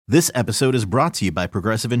This episode is brought to you by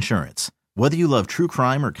Progressive Insurance. Whether you love true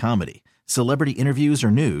crime or comedy, celebrity interviews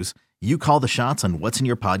or news, you call the shots on what's in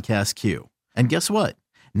your podcast queue. And guess what?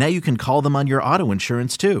 Now you can call them on your auto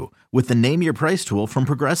insurance too with the Name Your Price tool from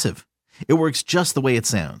Progressive. It works just the way it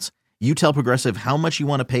sounds. You tell Progressive how much you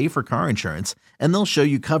want to pay for car insurance, and they'll show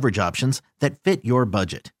you coverage options that fit your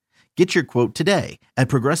budget. Get your quote today at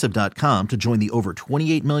Progressive.com to join the over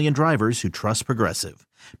 28 million drivers who trust Progressive.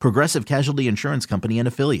 Progressive Casualty Insurance Company and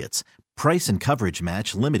Affiliates. Price and coverage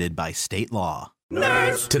match limited by state law.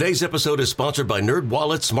 Nerds. Today's episode is sponsored by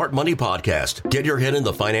NerdWallet's Smart Money Podcast. Get your head in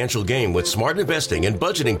the financial game with smart investing and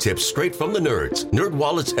budgeting tips straight from the nerds.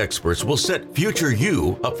 NerdWallet's experts will set future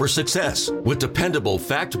you up for success with dependable,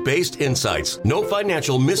 fact-based insights. No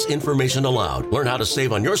financial misinformation allowed. Learn how to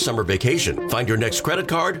save on your summer vacation, find your next credit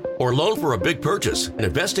card, or loan for a big purchase, and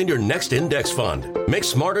invest in your next index fund. Make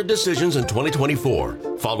smarter decisions in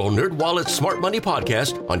 2024. Follow NerdWallet's Smart Money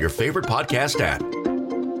Podcast on your favorite podcast app.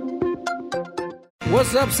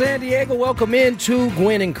 What's up, San Diego? Welcome into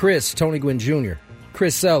Gwynn and Chris, Tony Gwynn Jr.,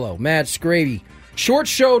 Chris Cello, Matt Scravey. Short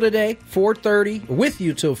show today, 4:30, with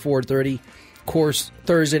you till 4:30. Of course,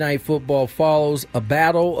 Thursday Night Football follows a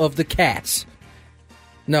Battle of the Cats.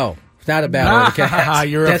 No, not a Battle of the Cats.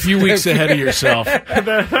 You're a few weeks ahead of yourself.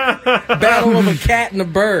 Battle of a Cat and a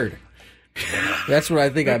Bird. That's what I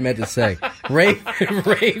think I meant to say.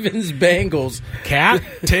 Ravens, Bengals. Cat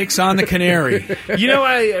takes on the canary. You know,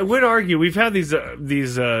 I would argue, we've had these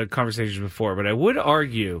conversations before, but I would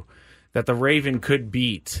argue that the Raven could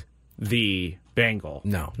beat the Bengal.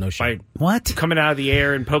 No shit. By what? Coming out of the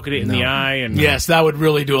air and poking it in the eye. And yes, that would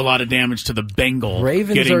really do a lot of damage to the Bengal.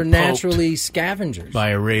 Ravens are naturally scavengers.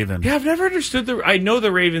 By a raven. Yeah, I've never understood I know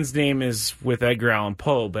the Raven's name is with Edgar Allan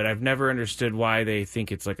Poe, but I've never understood why they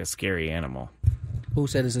think it's like a scary animal. Who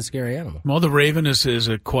said it's a scary animal? Well, the Raven is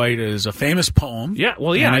a famous poem. Yeah,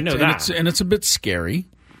 well, yeah, I know that. And it's a bit scary.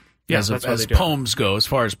 Yeah, as far as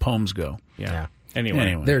poems go. Yeah.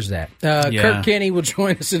 Anyway. There's that. Kirk Kenney will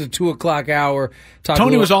join us in the 2 o'clock hour.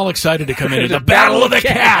 Tony was all excited to come in. The Battle of the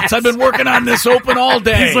Cats. I've been working on this open all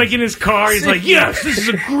day. He's like in his car. He's like, yes, this is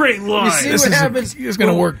a great line. You see what happens? It's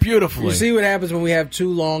going to work beautifully. You see what happens when we have too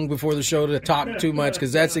long before the show to talk too much,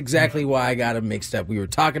 because that's exactly why I got it mixed up. We were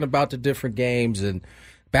talking about the different games, and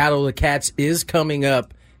Battle of the Cats is coming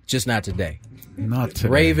up, just not today. Not today.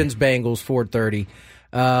 Ravens, Bengals, 4:30.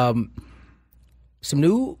 Some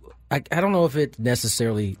new... I don't know if it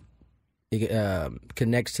necessarily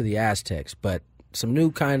connects to the Aztecs, but some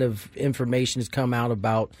new kind of information has come out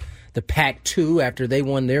about the Pac-2 after they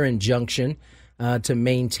won their injunction to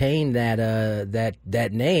maintain that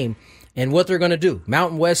name and what they're going to do.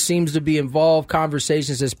 Mountain West seems to be involved.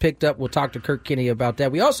 Conversations has picked up. We'll talk to Kirk Kenney about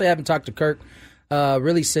that. We also haven't talked to Kirk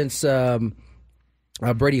really since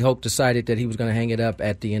Brady Hoke decided that he was going to hang it up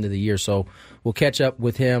at the end of the year. So we'll catch up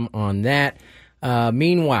with him on that.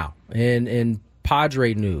 Meanwhile, in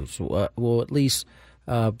Padre news, well, at least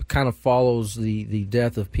kind of follows the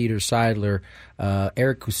death of Peter Seidler.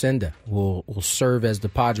 Eric Kusenda will serve as the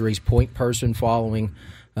Padres' point person following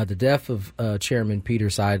the death of Chairman Peter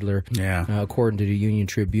Seidler, according to the Union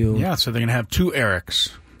Tribune. Yeah, so they're going to have two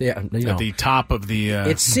Erics. Yeah, at the top of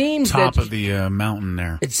the mountain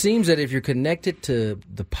there. It seems that if you're connected to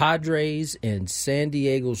the Padres and San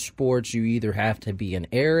Diego sports, you either have to be an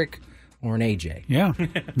Eric or an AJ. Yeah.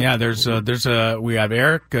 We have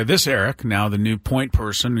Eric, this Eric, now the new point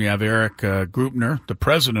person. We have Eric Grupner, the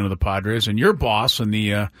president of the Padres, and your boss in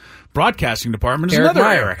the broadcasting department is Eric another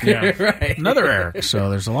Meyer. Eric. Yeah. Right. Another Eric.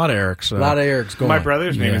 So there's a lot of Erics. A lot of Erics going My on.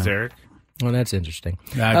 brother's name is Eric. Well, that's interesting.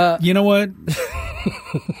 You know what?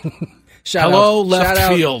 Hello,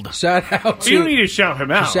 left field. Shout out to... You don't need to shout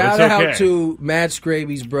him out. Shout it's out okay. to Matt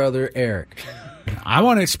Scravey's brother, Eric.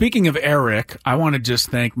 Speaking of Eric, I want to just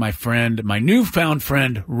thank my newfound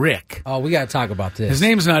friend, Rick. Oh, we got to talk about this. His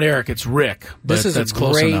name's not Eric, it's Rick. But this is that's a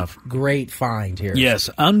close enough. Great find here. Yes,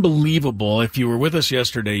 unbelievable. If you were with us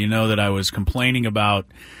yesterday, you know that I was complaining about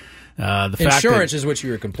the fact insurance is what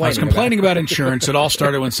you were complaining about. I was complaining about insurance. It all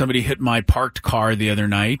started when somebody hit my parked car the other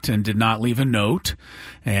night and did not leave a note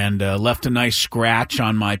and left a nice scratch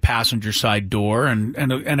on my passenger side door and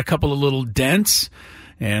a couple of little dents.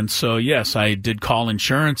 And so, yes, I did call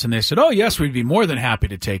insurance, and they said, oh, yes, we'd be more than happy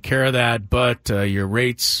to take care of that, but your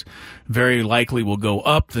rates very likely will go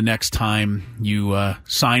up the next time you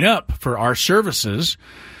sign up for our services.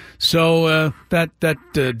 So that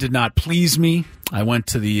did not please me. I went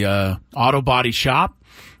to the auto body shop,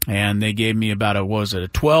 and they gave me about a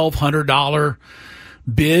 $1,200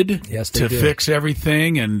 bid to fix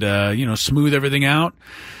everything and smooth everything out.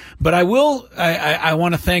 But I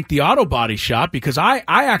want to thank the auto body shop because I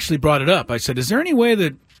actually brought it up. I said, is there any way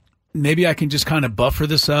that maybe I can just kind of buffer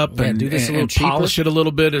this up and do this a little and polish it a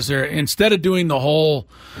little bit. Is there, instead of doing the whole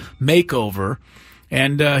makeover?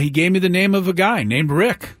 And he gave me the name of a guy named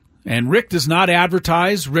Rick. And Rick does not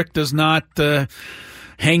advertise. Rick does not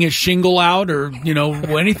hang his shingle out or,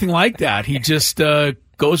 anything like that. He just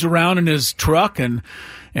goes around in his truck, and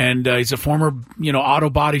he's a former, auto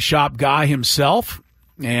body shop guy himself.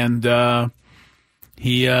 And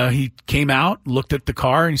he came out, looked at the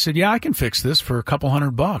car, and he said, "Yeah, I can fix this for a couple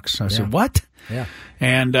 $100." I said, "What?" Yeah.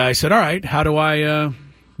 And I said, "All right, how do I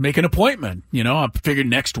make an appointment?" I figured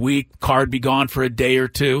next week, car'd be gone for a day or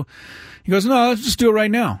two. He goes, "No, let's just do it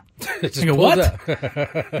right now." I go, "What?"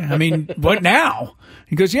 I mean, what now?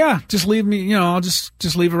 He goes, "Yeah, just leave me, I'll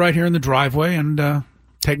just leave it right here in the driveway and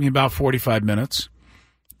take me about 45 minutes.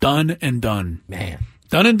 Done and done." Man.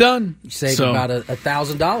 Done and done. You saved about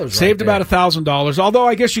 $1,000. Saved about $1,000. Although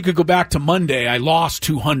I guess you could go back to Monday. I lost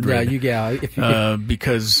 $200.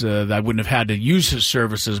 Because I wouldn't have had to use his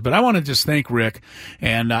services. But I want to just thank Rick,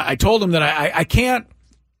 and I told him that I can't.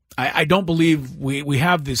 I don't believe we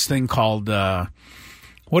have this thing called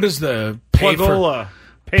what is the Plugola.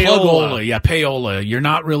 Plugola, yeah, payola. You're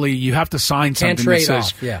not really. You have to sign something that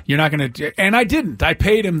says you're not going to. And I didn't. I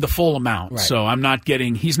paid him the full amount, so I'm not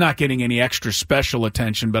getting. He's not getting any extra special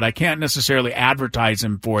attention. But I can't necessarily advertise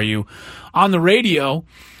him for you on the radio.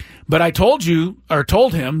 But I told him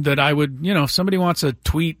that I would, if somebody wants to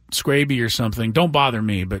tweet Scraby or something, don't bother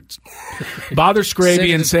me, but bother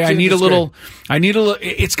Scraby and say, I need a little,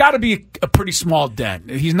 it's got to be a pretty small dent.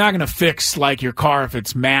 He's not going to fix like your car if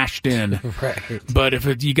it's mashed in. Right. But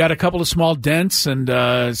if you got a couple of small dents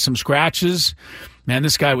and some scratches, man,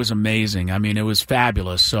 this guy was amazing. I mean, it was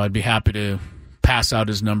fabulous. So I'd be happy to pass out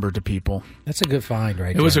his number to people. That's a good find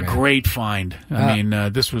right there. It was a great find. I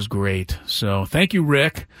mean, this was great. So thank you,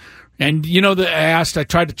 Rick. And, I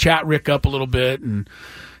tried to chat Rick up a little bit, and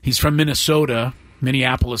he's from Minnesota,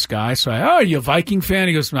 Minneapolis guy. So are you a Viking fan?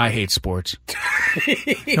 He goes, I hate sports.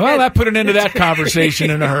 Well, that put an end to that conversation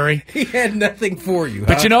in a hurry. He had nothing for you.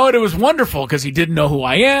 But you know what? It was wonderful because he didn't know who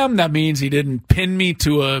I am. That means he didn't pin me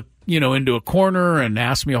to into a corner and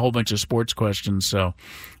ask me a whole bunch of sports questions. So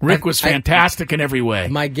Rick was fantastic in every way.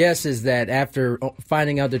 My guess is that after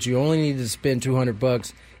finding out that you only needed to spend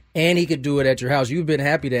 $200 and he could do it at your house, you've been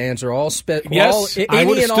happy to answer all sports questions. I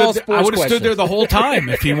would have stood there the whole time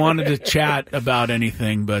if he wanted to chat about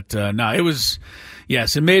anything. But no, it was,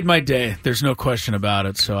 yes, it made my day. There's no question about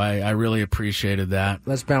it. So I really appreciated that.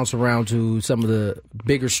 Let's bounce around to some of the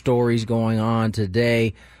bigger stories going on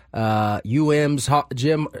today. UM's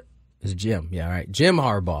Jim. Is Jim? Yeah, all right. Jim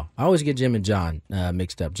Harbaugh. I always get Jim and John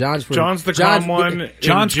mixed up. John's the calm one.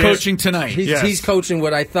 John's coaching tonight. He's coaching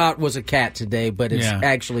what I thought was a cat today, but it's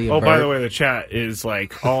actually a bird. By the way, the chat is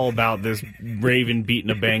all about this Raven beating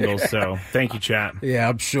the Bengals. So thank you, chat. Yeah,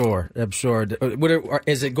 I'm sure.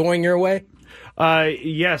 Is it going your way?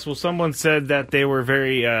 Yes. Well, someone said that they were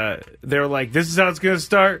very. They were like, "This is how it's going to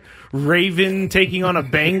start." Raven taking on a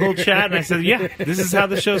Bengal chat, and I said, "Yeah, this is how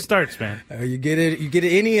the show starts, man." You get it. You get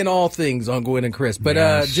any and all things on Gwynn and Chris.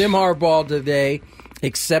 But Jim Harbaugh today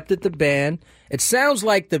accepted the ban. It sounds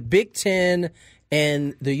like the Big Ten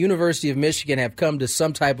and the University of Michigan have come to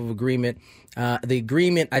some type of agreement. The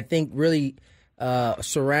agreement, I think, really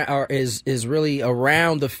is really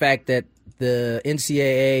around the fact that the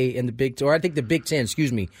NCAA and the Big Ten,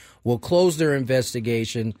 will close their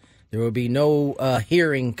investigation. There will be no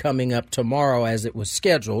hearing coming up tomorrow as it was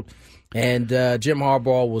scheduled, and Jim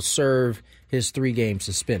Harbaugh will serve his 3-game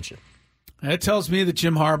suspension. That tells me that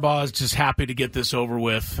Jim Harbaugh is just happy to get this over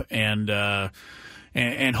with, and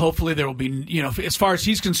hopefully there will be, as far as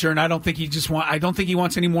he's concerned, I don't think he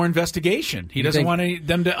wants any more investigation. He doesn't want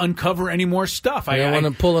them to uncover any more stuff. I don't want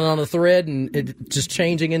him pulling on a thread and it just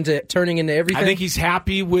turning into everything. I think he's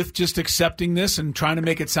happy with just accepting this and trying to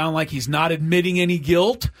make it sound like he's not admitting any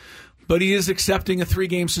guilt, but he is accepting a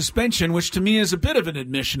 3-game suspension, which to me is a bit of an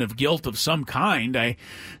admission of guilt of some kind. I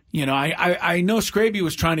know Scraby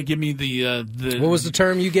was trying to give me the what was the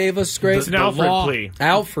term you gave us, Scraby? It's an Alfred plea.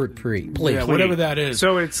 Alfred plea. Yeah, whatever that is.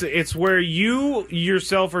 So it's where you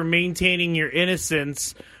yourself are maintaining your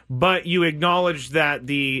innocence, but you acknowledge that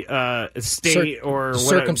the state or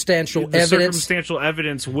circumstantial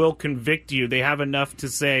evidence will convict you. They have enough to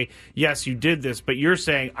say, yes, you did this, but you're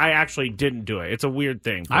saying, I actually didn't do it. It's a weird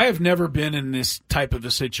thing. I have never been in this type of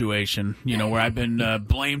a situation, where I've been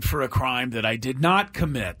blamed for a crime that I did not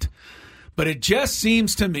commit. But it just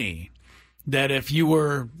seems to me that if you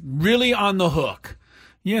were really on the hook,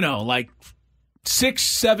 like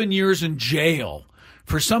 6-7 years in jail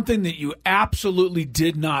for something that you absolutely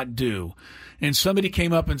did not do, and somebody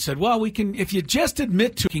came up and said, well, if you just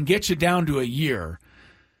admit to it, we can get you down to a year.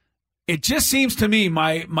 It just seems to me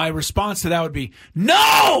my response to that would be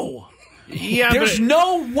no. Yeah, there's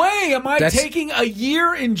no way am I taking a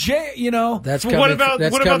year in jail. You know, what about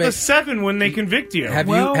the 7 when they convict you?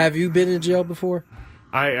 Have you been in jail before?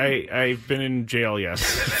 I've been in jail, yes,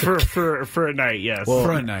 for a night, yes,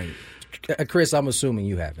 for a night. Chris, I'm assuming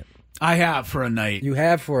you haven't. I have for a night. You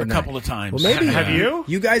have for a night. couple of times. Well, maybe have you?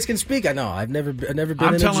 You guys can speak. I know. I've never been in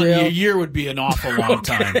I'm a jail. telling you, a year would be an awful long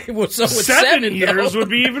time. Well, so 7 years would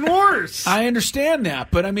be even worse. I understand that,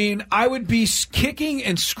 but I mean, I would be kicking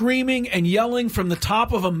and screaming and yelling from the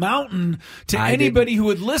top of a mountain to anybody who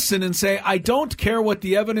would listen and say, "I don't care what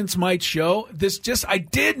the evidence might show. I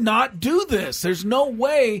did not do this. There's no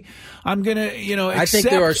way I'm going to,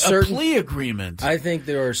 accept a plea agreement." I think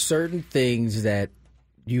there are certain things that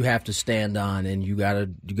you have to stand on, and you gotta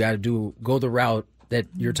go the route that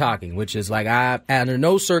you're talking, which is like, under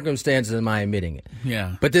no circumstances am I admitting it.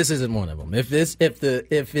 Yeah. But this isn't one of them. If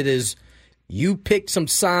it is, you picked some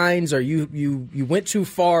signs, or you went too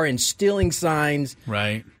far in stealing signs,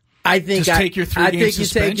 right? I think take your 3-game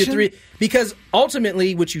suspension. You take your 3, because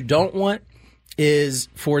ultimately what you don't want is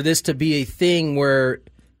for this to be a thing where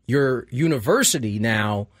your university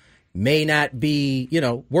now may not be,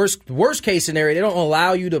 worst case scenario, they don't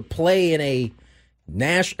allow you to play in a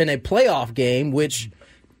playoff game, which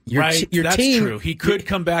your that's team. True. He could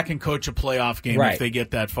come back and coach a playoff game if they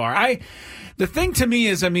get that far. The thing to me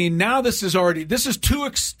is, now this is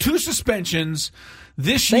two suspensions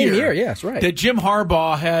this Same year. Yes, right. That Jim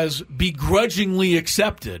Harbaugh has begrudgingly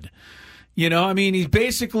accepted. He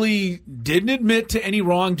basically didn't admit to any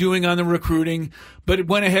wrongdoing on the recruiting, but it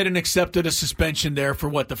went ahead and accepted a suspension there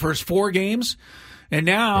for the first 4 games. And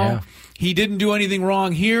now he didn't do anything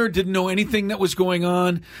wrong here, didn't know anything that was going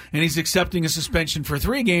on, and he's accepting a suspension for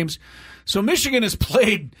 3 games. So Michigan has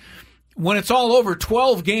played, when it's all over,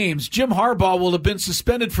 12 games. Jim Harbaugh will have been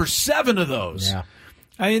suspended for 7 of those. Yeah.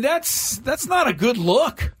 That's not a good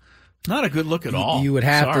look. Not a good look at all. You would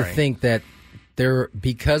have to think that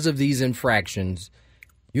because of these infractions,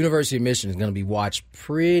 University of Michigan is going to be watched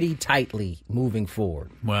pretty tightly moving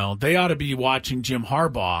forward. Well, they ought to be watching Jim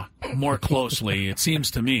Harbaugh more closely, it seems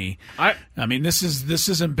to me. This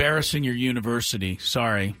is embarrassing your university.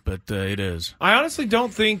 Sorry, but it is. I honestly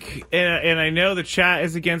don't think, and I know the chat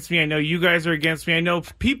is against me, I know you guys are against me, I know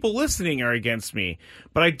people listening are against me,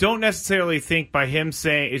 but I don't necessarily think by him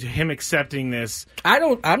accepting this.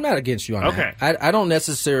 I'm not against you on that. I don't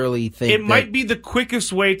necessarily think it might be the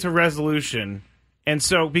quickest way to resolution. And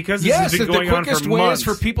so, because this has been going on for months, the quickest way is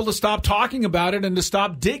for people to stop talking about it and to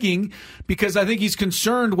stop digging, because I think he's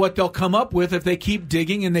concerned what they'll come up with if they keep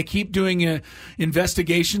digging and they keep doing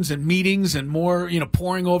investigations and meetings and more,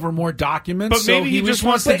 pouring over more documents. But maybe he just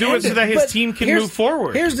wants to do it so that his team can move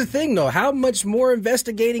forward. Here's the thing, though: how much more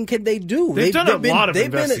investigating can they do? They've done a lot of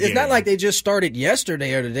investigating. It's not like they just started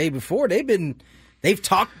yesterday or the day before. They've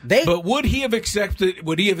talked. But would he have accepted a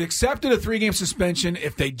 3-game suspension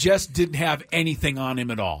if they just didn't have anything on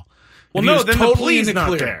him at all? Well, no, then the plea is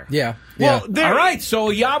not there. Yeah. Well, all right. So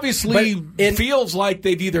he obviously feels like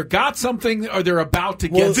they've either got something or they're about to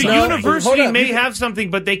get something. The university may have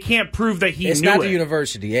something, but they can't prove that he knew it. It's not the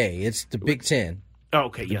university, It's the Big Ten. Oh,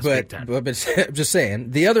 okay, yes, Big Ten. But I'm just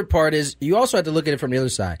saying. The other part is you also have to look at it from the other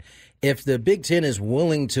side. If the Big Ten is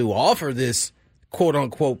willing to offer this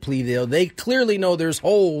quote-unquote plea deal, they clearly know there's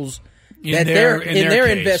holes in their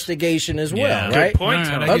investigation as well, right? Good point,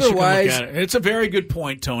 Tony. Otherwise, it's a very good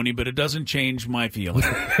point, Tony, but it doesn't change my feeling.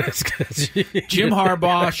 Jim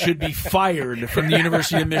Harbaugh should be fired from the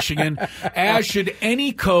University of Michigan, as should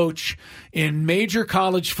any coach in major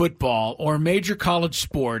college football or major college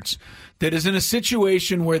sports that is in a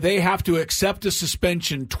situation where they have to accept a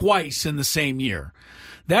suspension twice in the same year.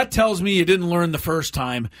 That tells me you didn't learn the first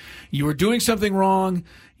time. You were doing something wrong.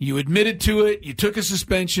 You admitted to it. You took a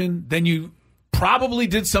suspension. Then you probably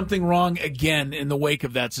did something wrong again in the wake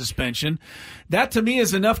of that suspension. That, to me,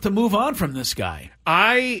 is enough to move on from this guy.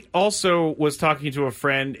 I also was talking to a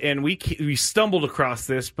friend, and we stumbled across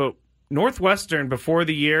this, but Northwestern, before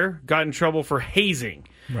the year, got in trouble for hazing.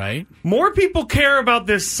 Right. More people care about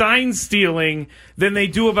this sign stealing than they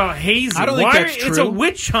do about hazing. I don't think that's true. It's a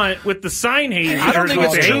witch hunt with the sign hazing. I don't think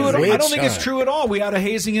it's true at all. I don't think it's true at all. We had a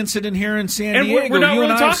hazing incident here in San Diego. And we're not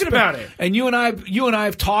really talking about it. And you and I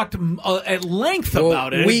have talked at length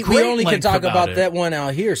about it. We only can talk about that one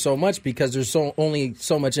out here so much because there's only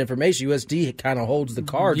so much information. USD kind of holds the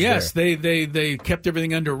cards. Yes, they kept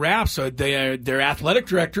everything under wraps. So their athletic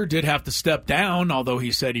director did have to step down, although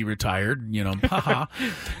he said he retired.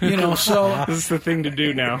 So this is the thing to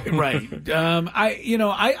do now, right?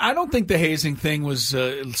 I don't think the hazing thing was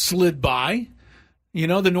slid by. You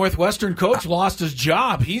know, the Northwestern coach lost his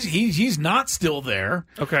job. He's not still there.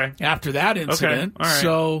 Okay. After that incident. Okay. All right.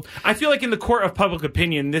 So I feel like in the court of public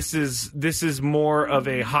opinion, this is more of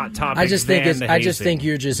a hot topic. I just than think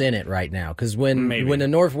you're just in it right now, because when the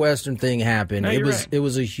Northwestern thing happened, it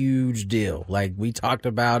was a huge deal. Like, we talked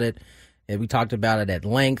about it, and we talked about it at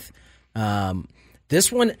length. This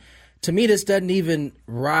one, to me, this doesn't even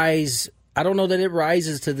rise. I don't know that it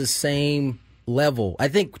rises to the same level. I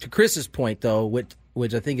think, to Chris's point, though,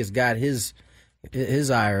 which I think has got his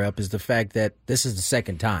ire up, is the fact that this is the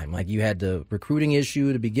second time. Like, you had the recruiting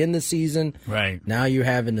issue to begin the season. Right. Now you're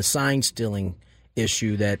having the sign stealing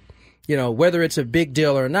issue that, you know, whether it's a big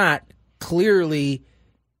deal or not, clearly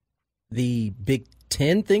the Big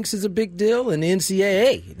Ten thinks is a big deal, and the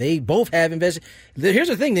NCAA. They both have Here's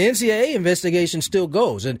the thing, the NCAA investigation still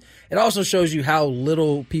goes, and it also shows you how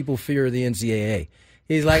little people fear the NCAA.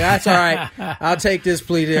 He's like, that's all right. I'll take this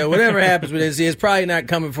plea deal. Whatever happens with NCAA, it's probably not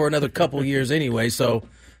coming for another couple years anyway. So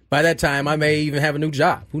by that time, I may even have a new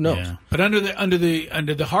job. Who knows? Yeah. But under the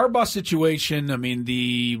Harbaugh situation, I mean,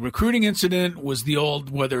 the recruiting incident was the old,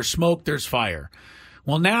 where there's smoke, there's fire.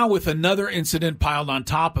 Well, now with another incident piled on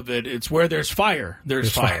top of it, it's where there's fire,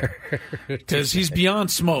 there's fire. Because he's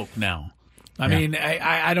beyond smoke now. I mean,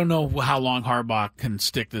 I don't know how long Harbaugh can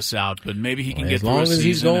stick this out, but maybe he can get through a season. As long as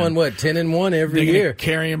he's going, 10-1 every year.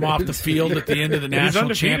 Carry him off the field at the end of the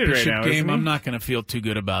national championship game. I'm not going to feel too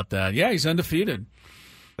good about that. Yeah, he's undefeated.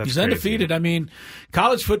 He's undefeated. Crazy. I mean,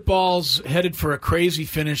 college football's headed for a crazy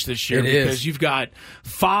finish this year because you've got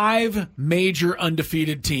 5 major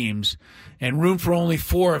undefeated teams and room for only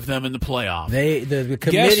 4 of them in the playoff. The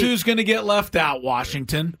committee. Guess who's going to get left out?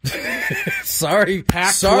 Washington. Sorry,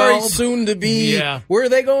 Pac-12. Sorry, soon to be. Yeah. Where are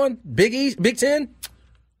they going? Big East, Big Ten.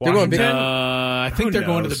 They're going Big Ten. I think they're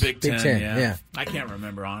going to the Big Ten. Big Ten. Yeah. I can't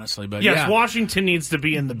remember honestly, but yes, Washington needs to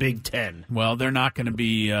be in the Big Ten. Well, they're not going to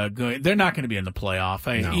be going. They're not going to be in the playoff.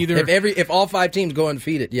 No. Either. If all 5 teams go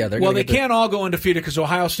undefeated, they're. Well, they can't all go undefeated because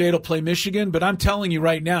Ohio State will play Michigan. But I'm telling you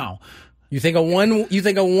right now. You think a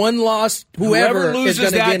one loss whoever loses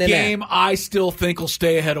is that get in game, I still think will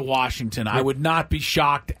stay ahead of Washington. I would not be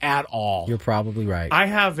shocked at all. You're probably right. I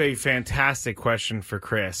have a fantastic question for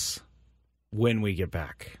Chris when we get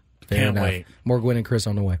back. Can't wait. More Gwynn and Chris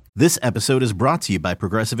on the way. This episode is brought to you by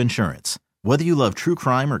Progressive Insurance. Whether you love true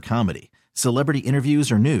crime or comedy, celebrity interviews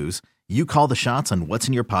or news, you call the shots on what's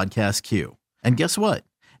in your podcast queue. And guess what?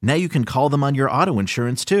 Now you can call them on your auto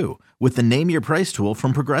insurance too with the Name Your Price tool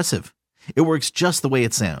from Progressive. It works just the way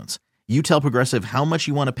it sounds. You tell Progressive how much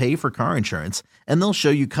you want to pay for car insurance, and they'll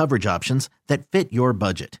show you coverage options that fit your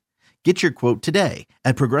budget. Get your quote today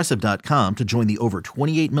at Progressive.com to join the over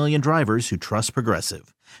 28 million drivers who trust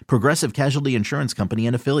Progressive. Progressive Casualty Insurance Company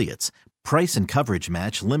and Affiliates. Price and coverage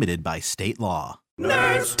match limited by state law.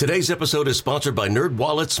 Nerds! Today's episode is sponsored by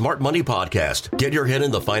NerdWallet's Smart Money Podcast. Get your head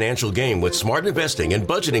in the financial game with smart investing and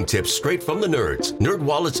budgeting tips straight from the nerds.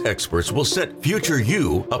 NerdWallet's experts will set future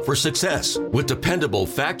you up for success with dependable,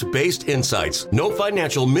 fact-based insights. No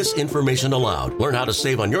financial misinformation allowed. Learn how to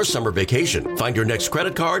save on your summer vacation, find your next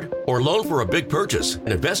credit card, or loan for a big purchase, and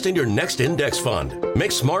invest in your next index fund.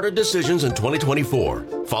 Make smarter decisions in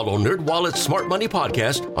 2024. Follow NerdWallet's Smart Money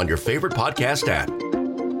Podcast on your favorite podcast app.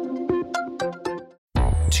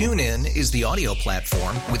 TuneIn is the audio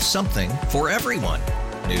platform with something for everyone.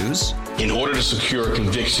 News. In order to secure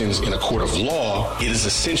convictions in a court of law, it is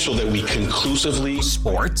essential that we conclusively.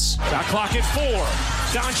 Sports. Shot clock at 4.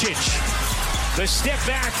 Doncic. The step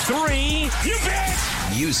back 3. You bet.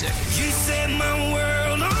 Music. You set my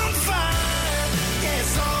world on fire.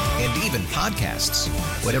 Yes, and even podcasts.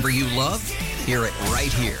 Whatever you love, hear it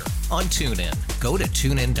right here on TuneIn. Go to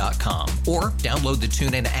TuneIn.com or download the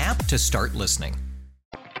TuneIn app to start listening.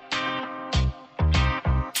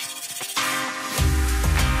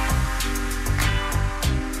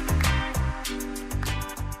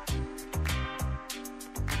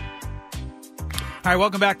 All right,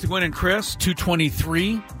 welcome back to Gwynn and Chris.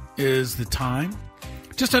 2:23 is the time.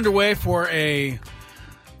 Just underway for a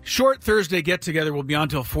short Thursday get-together. We'll be on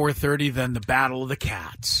until 4:30, then the Battle of the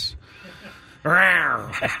Cats.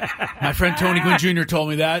 My friend Tony Gwynn Jr. told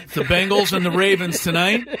me that. The Bengals and the Ravens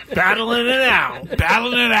tonight. Battling it out. The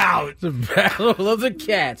Battle of the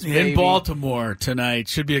Cats, baby. In Baltimore tonight.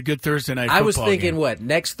 Should be a good Thursday night football I was thinking, game.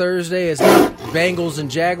 Next Thursday is Bengals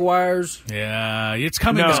and Jaguars? Yeah, it's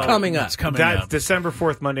coming No, up. It's coming up. It's coming That's up. December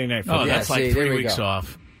 4th, Monday Night Football. Oh, that's Yeah, like see, 3 there we weeks go.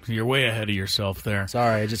 off. You're way ahead of yourself there.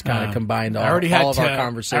 Sorry, I just kind of combined all of our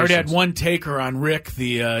conversations. I already had one taker on Rick,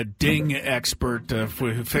 the ding expert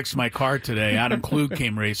who fixed my car today. Adam Klug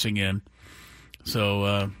came racing in.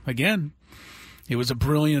 So, again, it was a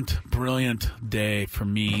brilliant, brilliant day for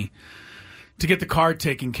me to get the card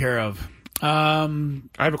taken care of. I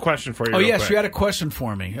have a question for you. Oh, real yes, quick. you had a question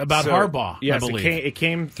for me about Harbaugh, yes, I believe. It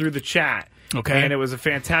came through the chat. Okay. And it was a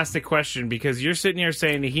fantastic question because you're sitting here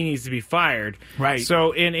saying that he needs to be fired. Right.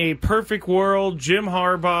 So in a perfect world, Jim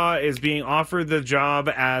Harbaugh is being offered the job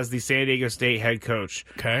as the San Diego State head coach.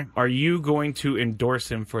 Okay. Are you going to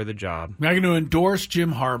endorse him for the job? I'm going to endorse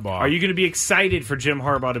Jim Harbaugh. Are you going to be excited for Jim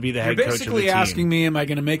Harbaugh to be the head coach of the team? You're basically asking me, am I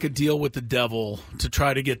going to make a deal with the devil to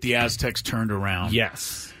try to get the Aztecs turned around?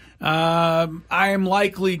 Yes. I am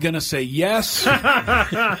likely going to say yes,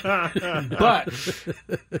 but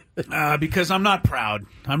because I'm not proud.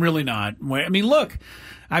 I'm really not. I mean, look,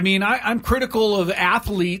 I'm critical of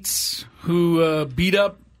athletes who beat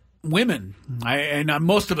up women, and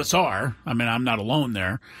most of us are. I mean, I'm not alone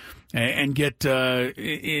there, and get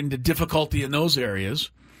into difficulty in those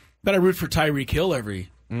areas. But I root for Tyreek Hill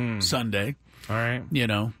every Sunday. All right. You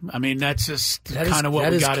know, I mean, that's just kind of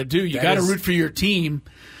what we got to do. You got to root for your team,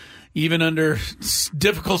 even under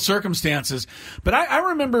difficult circumstances. But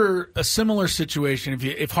I remember a similar situation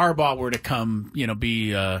if Harbaugh were to come,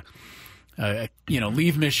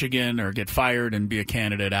 leave Michigan or get fired and be a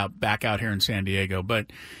candidate back out here in San Diego.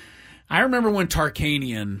 But I remember when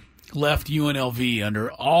Tarkanian left UNLV under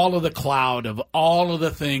all of the cloud of all of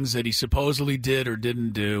the things that he supposedly did or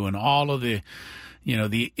didn't do, and all of the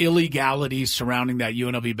illegalities surrounding that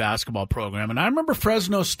UNLV basketball program. And I remember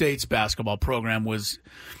Fresno State's basketball program was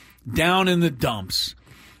down in the dumps,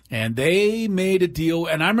 and they made a deal.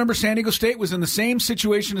 And I remember San Diego State was in the same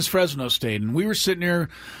situation as Fresno State, and we were sitting there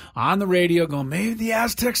on the radio going, maybe the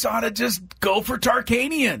Aztecs ought to just go for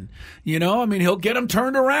Tarkanian. He'll get them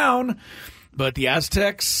turned around. But the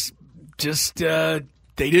Aztecs just they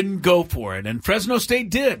didn't go for it, and Fresno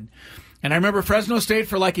State did. And I remember Fresno State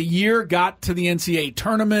for like a year got to the NCAA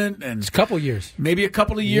tournament, and it's a couple years, maybe a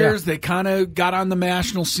couple of years. Yeah. They kind of got on the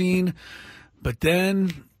national scene, but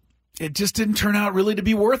then it just didn't turn out really to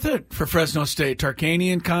be worth it for Fresno State.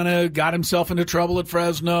 Tarkanian kind of got himself into trouble at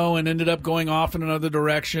Fresno and ended up going off in another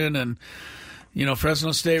direction. And,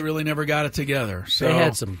 Fresno State really never got it together. So they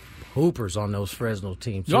had some hoopers on those Fresno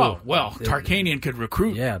teams, too. Oh, well, Tarkanian could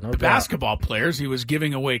recruit basketball players. He was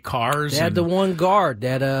giving away cars. They had the one guard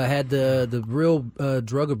that had the real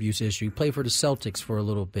drug abuse issue. He played for the Celtics for a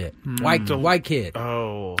little bit. White kid.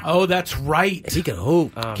 Oh, that's right. He could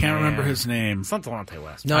hoop. Can't remember his name. It's not Delonte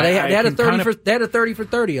West. No, they had a 30 for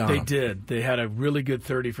 30 on him. They did. They had a really good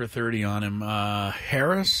 30 for 30 on him.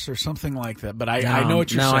 Harris or something like that. But I know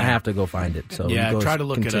what you're saying. Now I have to go find it. So yeah, try to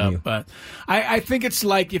look it up. But I think it's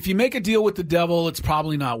like if you make a deal with the devil, it's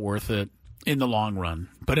probably not worth it in the long run.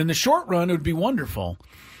 But in the short run, it would be wonderful.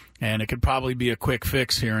 And it could probably be a quick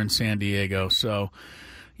fix here in San Diego. So,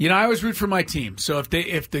 I always root for my team. So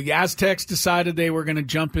if the Aztecs decided they were going to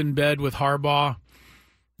jump in bed with Harbaugh,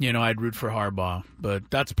 I'd root for Harbaugh.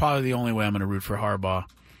 But that's probably the only way I'm going to root for Harbaugh.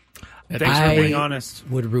 Thanks for being honest.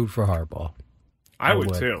 Would root for Harbaugh. I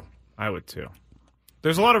would too.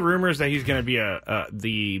 There's a lot of rumors that he's going to be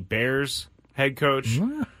the Bears head coach.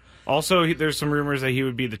 Yeah. Also, there's some rumors that he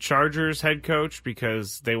would be the Chargers head coach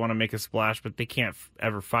because they want to make a splash, but they can't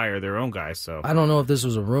ever fire their own guy. So I don't know if this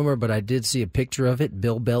was a rumor, but I did see a picture of it.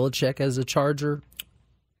 Bill Belichick as a Charger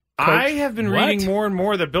coach. I have been reading more and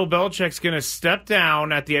more that Bill Belichick's going to step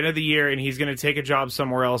down at the end of the year and he's going to take a job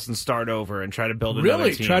somewhere else and start over and try to build another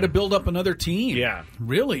team. Really? Try to build up another team? Yeah.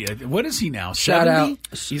 Really? What is he now, 70? Shout out.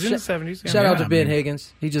 He's in his 70s. Shout out to Ben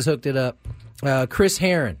Higgins. He just hooked it up. Chris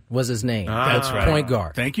Herron was his name. That's right. Point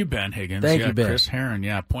guard. Thank you, Ben Higgins. Thank you, Ben. Chris Herron,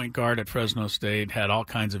 point guard at Fresno State, had all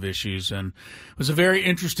kinds of issues, and it was a very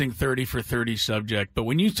interesting 30 for 30 subject. But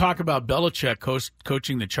when you talk about Belichick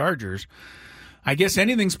coaching the Chargers, I guess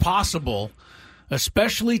anything's possible,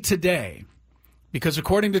 especially today. Because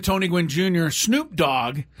according to Tony Gwynn Jr., Snoop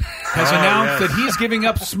Dogg has announced that he's giving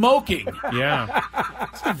up smoking. Yeah.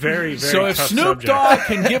 It's a very, very So if tough Snoop subject. Dogg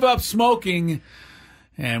can give up smoking,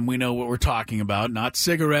 and we know what we're talking about, not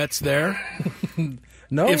cigarettes there.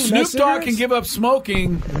 No, if Snoop Dogg can give up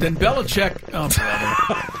smoking, then Belichick. Oh, brother.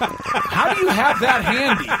 How do you have that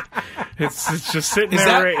handy? It's just sitting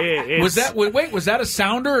there. Was that a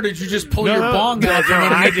sounder, or did you just pull your bong out from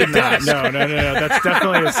underneath the desk? No. That's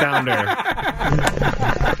definitely a sounder.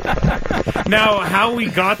 Now, how we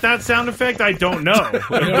got that sound effect, I don't know. I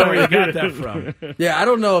don't know where you got that from. Yeah, I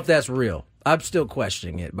don't know if that's real. I'm still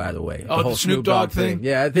questioning it, by the way. The Snoop Dogg thing?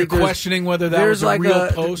 Yeah, I think you're questioning whether that was a real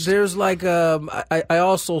post? There's I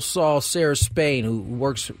also saw Sarah Spain,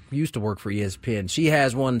 who used to work for ESPN. She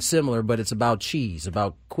has one similar, but it's about cheese,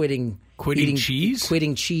 about quitting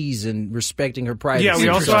cheese and respecting her privacy. Yeah, we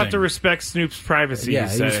also have to respect Snoop's privacy. Yeah,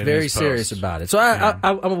 he was very serious about it. So I'm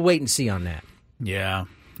going to wait and see on that. Yeah.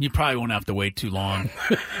 You probably won't have to wait too long.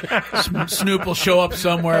 Snoop will show up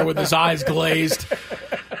somewhere with his eyes glazed.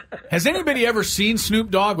 Has anybody ever seen Snoop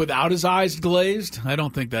Dogg without his eyes glazed? I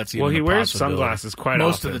don't think that's even a possibility. Well, he wears sunglasses quite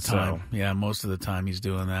most often. Most of the time. So. Yeah, most of the time he's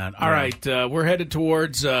doing that. All right, we're headed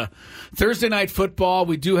towards Thursday Night Football.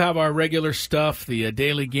 We do have our regular stuff, the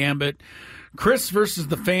Daily Gambit. Chris versus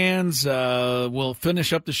the fans. We'll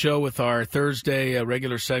finish up the show with our Thursday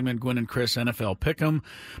regular segment, Gwynn and Chris NFL Pick'em.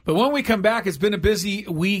 But when we come back, it's been a busy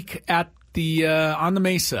week at the on the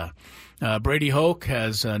Mesa. Brady Hoke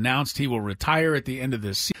has announced he will retire at the end of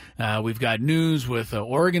this season. We've got news with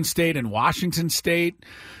Oregon State and Washington State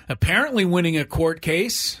apparently winning a court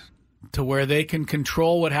case to where they can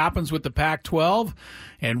control what happens with the Pac-12,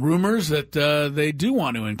 and rumors that they do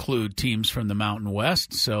want to include teams from the Mountain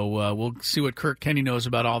West. So we'll see what Kirk Kenney knows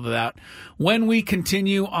about all of that when we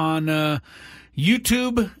continue on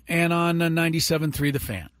YouTube and on 97.3 The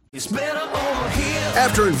Fan.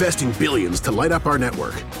 After investing billions to light up our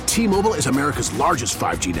network, T-Mobile is America's largest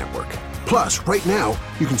 5G network. Plus, right now,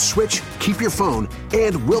 you can switch, keep your phone,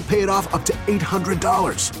 and we'll pay it off up to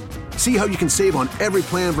 $800. See how you can save on every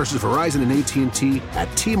plan versus Verizon and AT&T at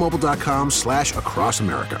T-Mobile.com/across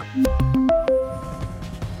America.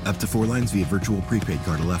 Up to 4 lines via virtual prepaid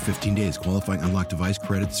card. Allow 15 days. Qualifying unlocked device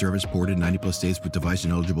credit service ported 90+ states with device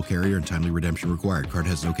and eligible carrier and timely redemption required. Card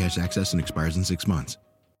has no cash access and expires in 6 months.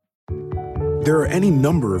 There are any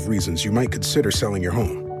number of reasons you might consider selling your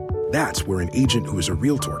home. That's where an agent who is a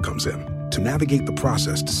realtor comes in to navigate the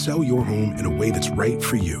process to sell your home in a way that's right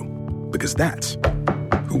for you. Because that's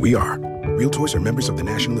who we are. Realtors are members of the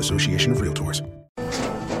National Association of Realtors.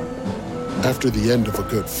 After the end of a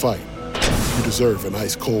good fight, you deserve an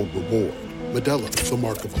ice-cold reward. Modelo is the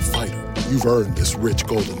mark of a fighter. You've earned this rich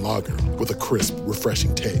golden lager with a crisp,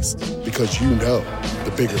 refreshing taste. Because you know,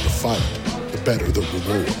 the bigger the fight, the better the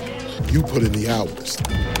reward. You put in the hours,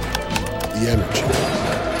 the energy,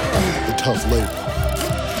 the tough labor.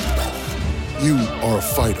 You are a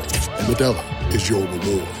fighter, and Modelo is your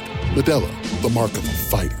reward. Modelo, the mark of a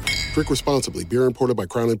fighter. Drink responsibly. Beer imported by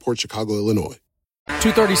Crown Imports, Chicago, Illinois.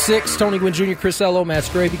 2:36, Tony Gwynn Jr., Chris Ello, Matt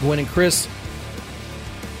Scraby, Gwynn and Chris.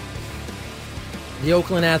 The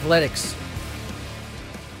Oakland Athletics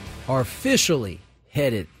are officially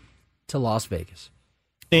headed to Las Vegas.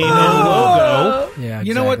 Logo. Yeah,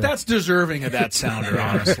 You know what? That's deserving of that sounder,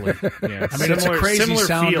 honestly. Yeah, I mean, it's a crazy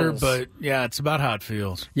sounder, feels. but yeah, it's about how it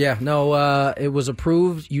feels. Yeah, no, it was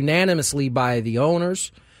approved unanimously by the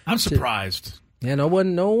owners. I'm surprised. Yeah, no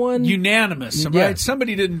one. Unanimous, right? Yeah.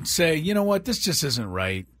 Somebody didn't say, you know what, this just isn't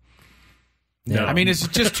right. No. I mean, is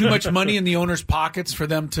it just too much money in the owners' pockets for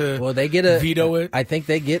them to they get veto it? I think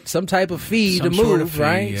they get some type of fee Some to sort move, of fee,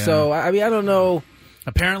 right? yeah. So, I mean, I don't know.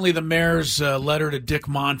 Apparently, the mayor's letter to Dick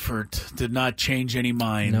Montfort did not change any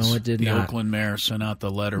minds. No, it did the not. The Oakland mayor sent out the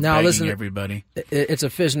letter Now, begging listen, everybody. It's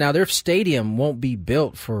official. Now, their stadium won't be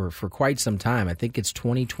built for quite some time. I think it's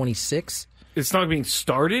 2026. It's not being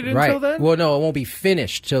started until then? Well, no, it won't be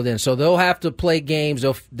finished till then. So they'll have to play games.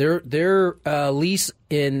 Their lease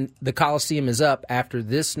in the Coliseum is up after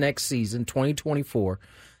this next season, 2024.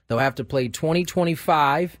 They'll have to play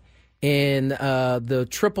 2025 in the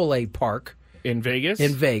AAA park. In Vegas?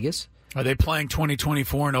 In Vegas. Are they playing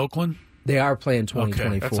 2024 in Oakland? They are playing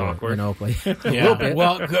 2024 that's awkward. in Oakland. Yeah.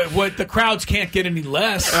 Well, what the crowds can't get any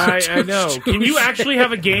less. I know. Can you actually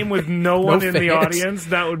have a game with no one in the audience?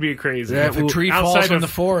 That would be crazy. If a tree falls in the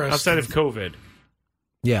forest. Outside of COVID.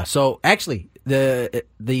 Yeah. So actually, it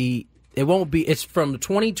won't be. It's from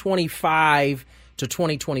 2025 to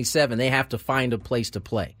 2027. They have to find a place to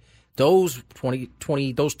play. Those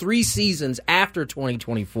 3 seasons after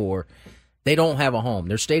 2024. They don't have a home.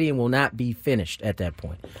 Their stadium will not be finished at that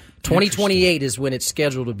point. 2028 is when it's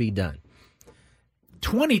scheduled to be done.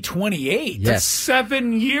 2028? Yes. That's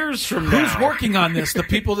 7 years from now. Who's working on this? The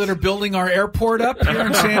people that are building our airport up here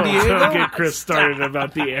in San Diego? Don't get Chris started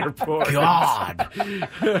about the airport. God.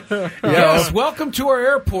 Yes, welcome to our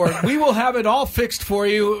airport. We will have it all fixed for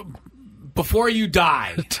you before you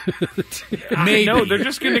die. Maybe. No, they're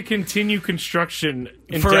just going to continue construction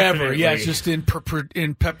forever. Yeah, it's just in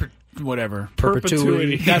whatever.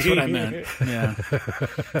 Perpetuity. That's what I meant. Yeah.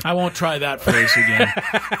 I won't try that phrase again.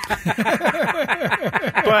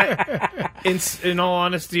 But in all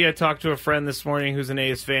honesty, I talked to a friend this morning who's an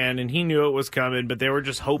A's fan, and he knew it was coming, but they were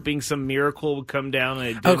just hoping some miracle would come down. And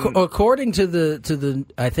it didn't. According to the,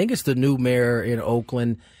 I think it's the new mayor in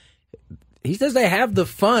Oakland, he says they have the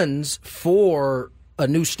funds for a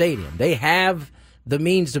new stadium. They have the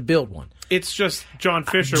means to build one. It's just John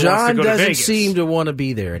Fisher John wants to go to doesn't Vegas. seem to want to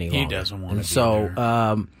be there any longer. He doesn't want to be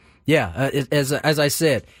there. Yeah, as I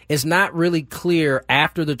said, it's not really clear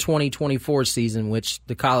after the 2024 season, which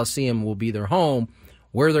the Coliseum will be their home,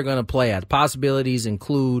 where they're going to play at. The possibilities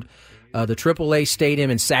include the AAA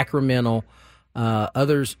Stadium in Sacramento.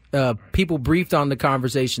 Others people briefed on the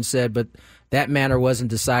conversation said, but that matter wasn't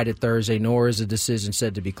decided Thursday, nor is a decision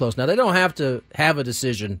said to be close. Now, they don't have to have a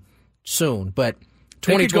decision soon, but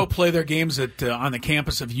they could go play their games at on the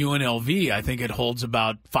campus of UNLV. I think it holds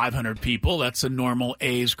about 500 people. That's a normal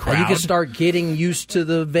A's crowd. You can start getting used to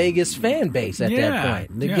the Vegas fan base at that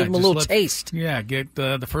point. They give them a little taste. Yeah, get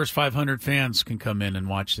the first 500 fans can come in and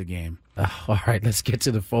watch the game. All right, let's get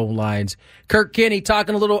to the phone lines. Kirk Kenney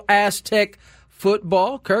talking a little Aztec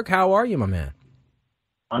football. Kirk, how are you, my man?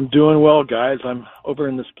 I'm doing well, guys. I'm over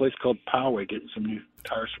in this place called Poway getting some new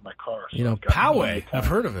tires for my car. So Poway, I've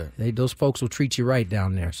heard of it. Those folks will treat you right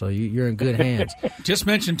down there, so you're in good hands. Just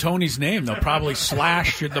mention Tony's name. They'll probably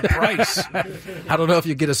slash the price. I don't know if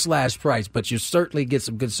you get a slash price, but you certainly get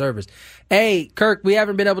some good service. Hey, Kirk, we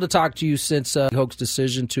haven't been able to talk to you since Hoke's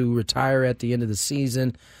decision to retire at the end of the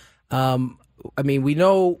season. I mean, we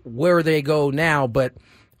know where they go now, but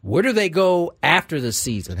where do they go after the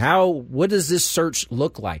season? What does this search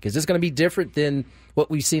look like? Is this going to be different than what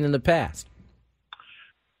we've seen in the past?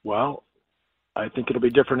 Well, I think it'll be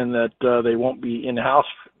different in that they won't be in-house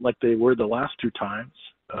like they were the last two times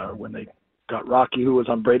when they got Rocky, who was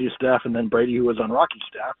on Brady's staff, and then Brady, who was on Rocky's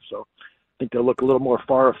staff. So I think they'll look a little more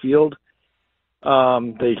far afield.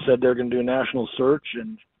 They said they're going to do a national search,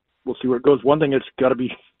 and we'll see where it goes. One thing, it's got to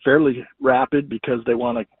be fairly rapid because they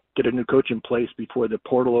want to get a new coach in place before the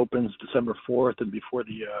portal opens December 4th and before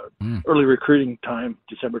the early recruiting time,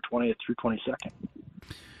 December 20th through 22nd.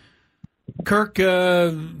 Kirk,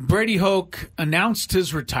 Brady Hoke announced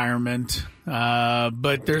his retirement,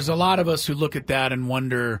 but there's a lot of us who look at that and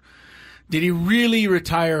wonder, did he really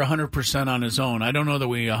retire 100% on his own? I don't know that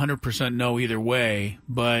we 100% know either way,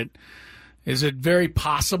 but is it very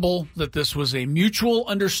possible that this was a mutual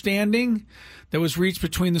understanding that was reached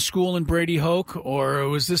between the school and Brady Hoke, or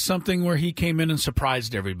was this something where he came in and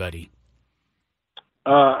surprised everybody?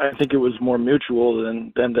 I think it was more mutual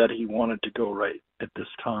than that he wanted to go right at this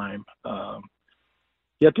time.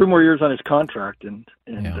 He had 3 more years on his contract, and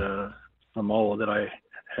from all that I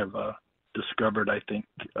have discovered, I think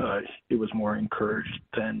it was more encouraged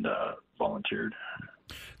than volunteered.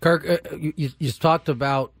 Kirk, you talked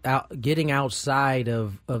about getting outside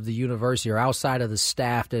of the university or outside of the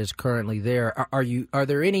staff that is currently there. Are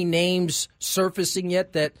there any names surfacing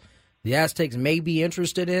yet that the Aztecs may be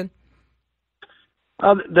interested in?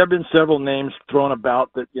 There have been several names thrown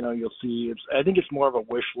about that you'll see. I think it's more of a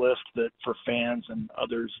wish list that for fans and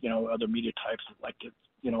others, other media types that like it.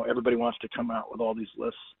 Everybody wants to come out with all these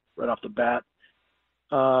lists right off the bat.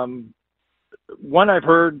 One I've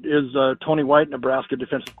heard is Tony White, Nebraska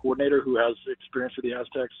defensive coordinator, who has experience with the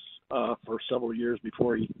Aztecs for several years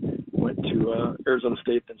before he went to Arizona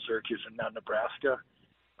State, then Syracuse, and now Nebraska.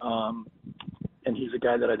 And he's a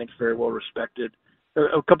guy that I think is very well respected. There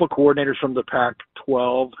are a couple of coordinators from the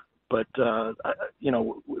Pac-12, but it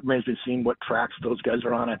remains to be seen what tracks those guys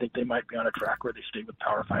are on. I think they might be on a track where they stay with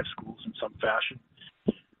Power 5 schools in some fashion.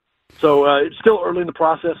 So it's still early in the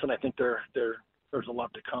process, and I think there's a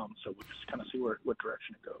lot to come, so we'll just kind of see what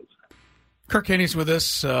direction it goes. Kirk Kenney's with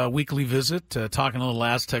us, weekly visit, talking a little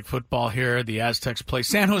Aztec football here. The Aztecs play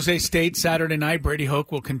San Jose State Saturday night. Brady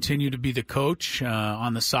Hoke will continue to be the coach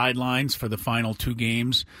on the sidelines for the final 2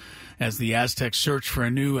 games as the Aztecs search for a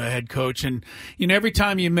new head coach. And, every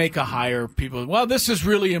time you make a hire, people, well, this is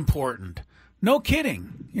really important. No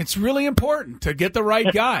kidding. It's really important to get the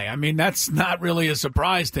right guy. I mean, that's not really a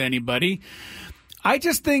surprise to anybody. I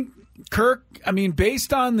just think, Kirk,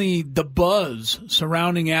 based on the buzz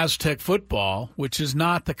surrounding Aztec football, which is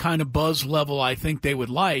not the kind of buzz level I think they would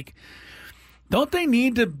like, don't they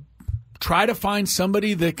need to try to find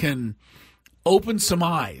somebody that can open some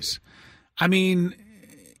eyes?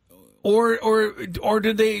 Or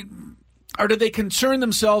do they concern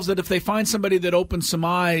themselves that if they find somebody that opens some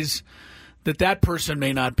eyes, that person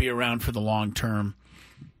may not be around for the long term?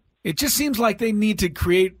 It just seems like they need to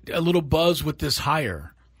create a little buzz with this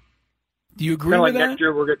hire. Do you agree with that? Next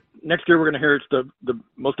year we're going to hear it's the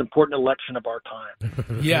most important election of our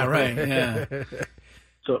time. Yeah, right. Yeah.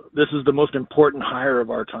 So this is the most important hire of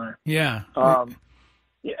our time. Yeah.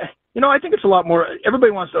 I think it's a lot more.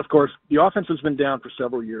 Everybody wants to, of course, the offense has been down for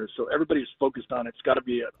several years, so everybody's focused on it's got to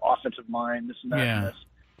be an offensive mind, this and that and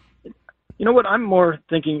this. You know what? I'm more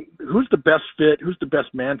thinking, who's the best fit? Who's the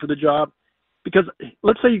best man for the job? Because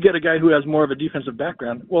let's say you get a guy who has more of a defensive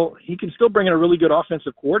background. Well, he can still bring in a really good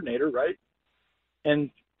offensive coordinator, right?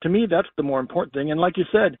 And to me, that's the more important thing. And like you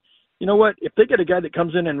said, you know what? If they get a guy that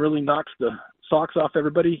comes in and really knocks the socks off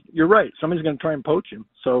everybody, you're right. Somebody's going to try and poach him.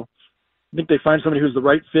 So I think they find somebody who's the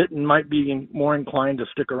right fit and might be more inclined to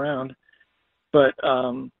stick around. But,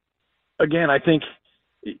 again, I think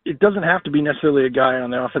it doesn't have to be necessarily a guy on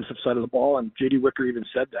the offensive side of the ball, and J.D. Wicker even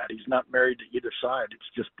said that. He's not married to either side. It's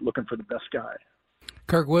just looking for the best guy.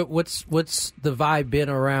 Kirk, what's the vibe been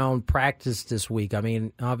around practice this week? I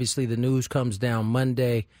mean, obviously the news comes down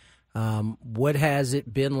Monday. What has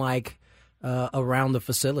it been like around the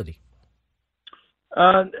facility?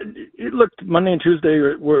 It looked Monday and Tuesday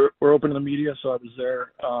were open to the media, so I was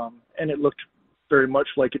there, and it looked very much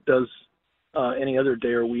like it does any other day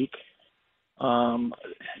or week.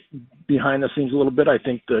 Behind the scenes a little bit, I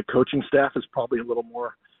think the coaching staff is probably a little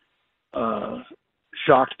more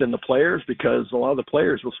shocked than the players, because a lot of the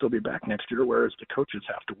players will still be back next year, whereas the coaches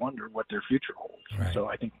have to wonder what their future holds. Right. So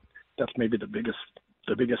I think that's maybe the biggest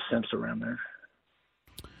sense around there.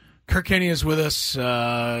 Kirk Kenney is with us.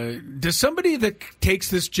 Does somebody that takes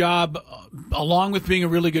this job, along with being a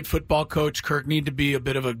really good football coach, Kirk, need to be a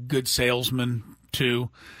bit of a good salesman too?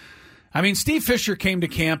 I mean, Steve Fisher came to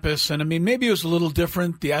campus, and I mean, maybe it was a little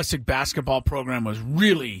different. The Aztec basketball program was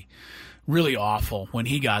really, really awful when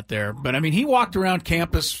he got there. But I mean, he walked around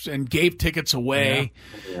campus and gave tickets away.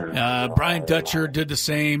 Brian Dutcher did the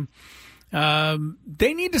same.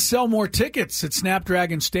 They need to sell more tickets at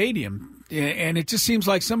Snapdragon Stadium. And it just seems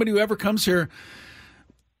like somebody who ever comes here,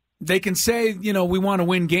 they can say, you know, we want to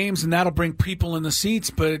win games and that'll bring people in the seats.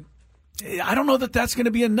 But I don't know that that's going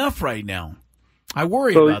to be enough right now. I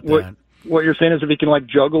worry about that. What you're saying is if he can like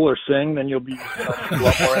juggle or sing, then you'll be a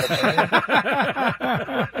lot more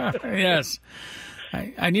entertaining. Yes.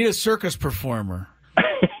 I need a circus performer.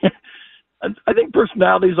 I think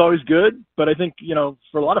personality is always good, but I think, you know,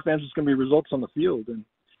 for a lot of fans, it's going to be results on the field.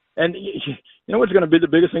 And you know what's going to be the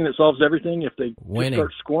biggest thing that solves everything? If they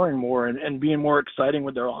start scoring more and being more exciting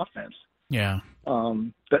with their offense. Yeah.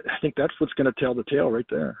 I think that's what's going to tell the tale right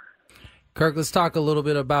there. Kirk, let's talk a little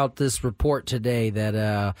bit about this report today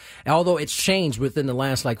that, although it's changed within the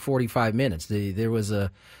last 45 minutes, there was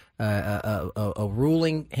a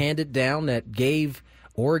ruling handed down that gave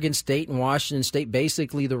Oregon State and Washington State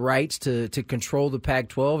basically the rights to control the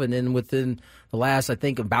Pac-12, and then within the last, I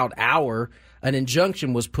think, about hour, an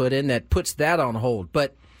injunction was put in that puts that on hold.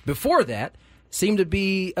 But before that, seemed to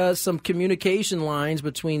be some communication lines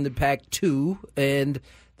between the Pac-2 and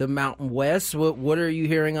the Mountain West. What are you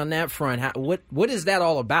hearing on that front? What is that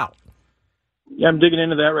all about? Yeah, I'm digging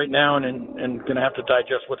into that right now and going to have to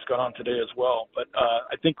digest what's going on today as well. But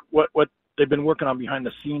I think what they've been working on behind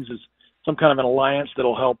the scenes is some kind of an alliance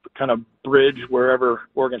that'll help kind of bridge wherever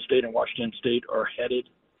Oregon State and Washington State are headed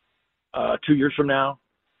 2 years from now.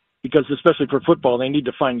 Because especially for football, they need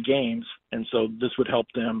to find games, and so this would help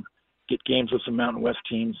them get games with some Mountain West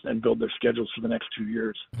teams and build their schedules for the next 2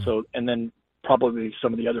 years. So, and then probably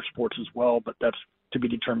some of the other sports as well, but that's to be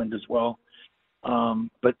determined as well.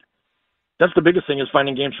 But that's the biggest thing, is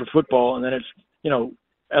finding games for football, and then it's, you know,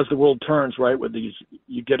 as the world turns, right, with these,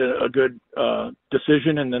 you get a good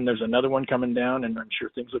decision, and then there's another one coming down, and I'm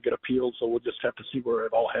sure things will get appealed, so we'll just have to see where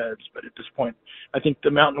it all heads. But at this point, I think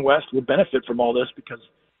the Mountain West will benefit from all this because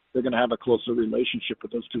they're going to have a closer relationship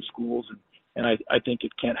with those two schools, and I think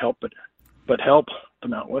it can't help but help the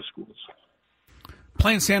Mountain West schools.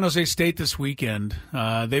 Playing San Jose State this weekend,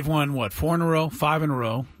 they've won, 4 in a row, 5 in a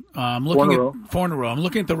row. 4 in a row. 4 in a row. I'm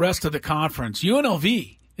looking at the rest of the conference.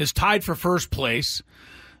 UNLV is tied for first place.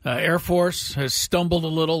 Air Force has stumbled a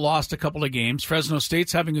little, lost a couple of games. Fresno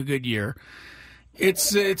State's having a good year.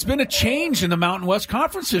 It's been a change in the Mountain West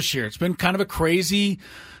Conference this year. It's been kind of a crazy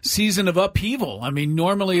season of upheaval. I mean,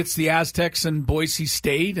 normally it's the Aztecs and Boise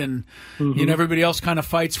State, and you know, everybody else kind of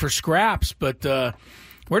fights for scraps. But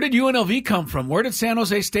where did UNLV come from? Where did San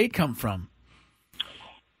Jose State come from?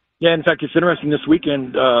 Yeah, in fact, it's interesting. This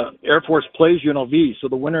weekend, Air Force plays UNLV, so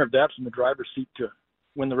the winner of that's in the driver's seat to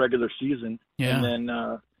win the regular season. Yeah. And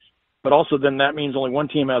then, but also then that means only one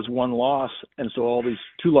team has one loss, and so all these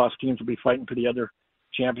 2-loss teams will be fighting for the other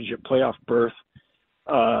championship playoff berth.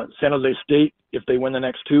 San Jose State, if they win the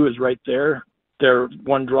next 2, is right there. Their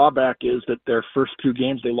one drawback is that their first 2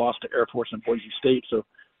 games they lost to Air Force and Boise State. So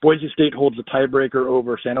Boise State holds the tiebreaker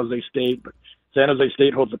over San Jose State, but San Jose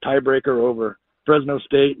State holds the tiebreaker over Fresno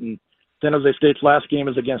State, and San Jose State's last game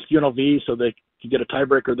is against UNLV, so they can get a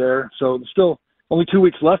tiebreaker there. So still only 2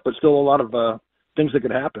 weeks left, but still a lot of things that could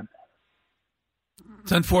happen.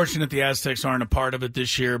 It's unfortunate the Aztecs aren't a part of it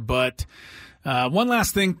this year, but one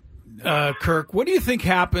last thing, Kirk, what do you think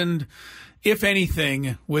happened, if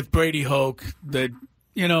anything, with Brady Hoke that,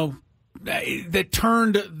 you know, that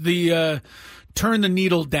turned the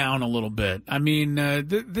needle down a little bit? I mean,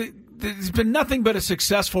 the there's been nothing but a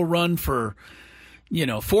successful run for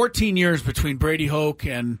 14 years between Brady Hoke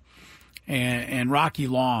and Rocky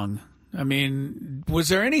Long. I mean, was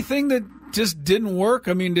there anything that just didn't work?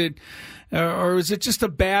 I mean, or is it just a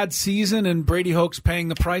bad season and Brady Hoke's paying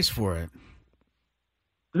the price for it?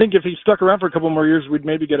 I think if he stuck around for a couple more years, we'd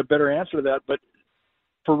maybe get a better answer to that. But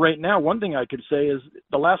for right now, one thing I could say is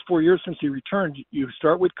the last 4 years since he returned, you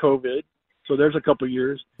start with COVID, so there's a couple of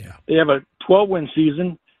years. Yeah. They have a 12-win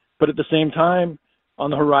season, but at the same time, on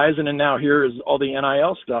the horizon, and now here is all the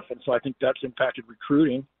NIL stuff, and so I think that's impacted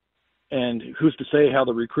recruiting. And who's to say how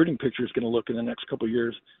the recruiting picture is going to look in the next couple of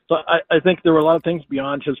years? So I think there were a lot of things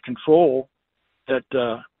beyond his control that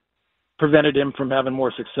prevented him from having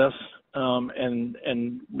more success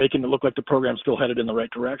and making it look like the program's still headed in the right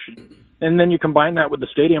direction. And then you combine that with the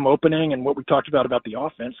stadium opening and what we talked about the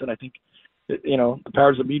offense, and I think the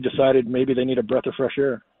powers that be decided maybe they need a breath of fresh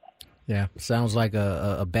air. Yeah, sounds like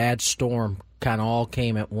a bad storm kind of all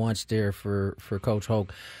came at once there for Coach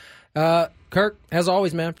Hoke. Kirk, as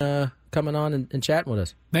always, man, coming on and chatting with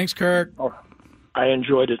us. Thanks, Kirk. Oh, I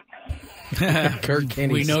enjoyed it. Kirk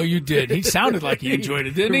Kenney. We know you did. He sounded like he enjoyed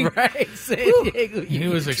it, didn't he? Right. San Diego, he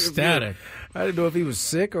was ecstatic. I didn't know if he was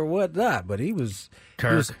sick or whatnot, but he was.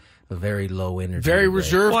 Kirk. He was a very low energy. Very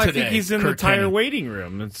reserved well, I today. think he's in Kirk the tire Kenney. waiting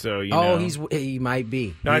room, and so he might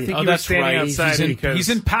be. No, I think he was standing outside he's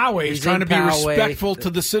in Poway. He's trying to be respectful to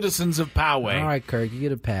the citizens of Poway. All right, Kirk, you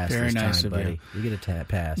get a pass. Very this nice time, of buddy. You get a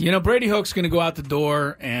pass. Brady Hoke's going to go out the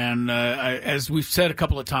door, and as we've said a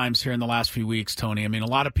couple of times here in the last few weeks, Tony, I mean, a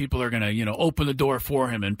lot of people are going to open the door for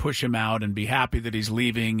him and push him out and be happy that he's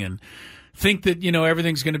leaving and think that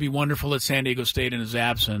everything's going to be wonderful at San Diego State in his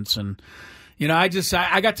absence. And I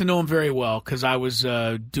got to know him very well because I was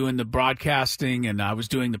doing the broadcasting and I was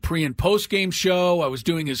doing the pre and post game show. I was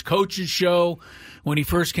doing his coach's show when he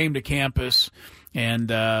first came to campus,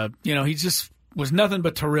 and he just was nothing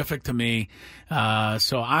but terrific to me.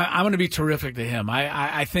 So I'm going to be terrific to him.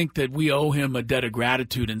 I think that we owe him a debt of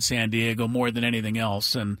gratitude in San Diego more than anything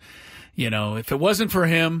else. And if it wasn't for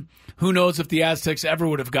him, who knows if the Aztecs ever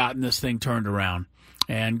would have gotten this thing turned around.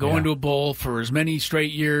 And going to a bowl for as many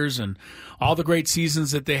straight years and all the great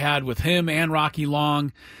seasons that they had with him and Rocky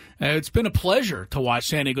Long. It's been a pleasure to watch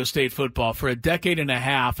San Diego State football for a decade and a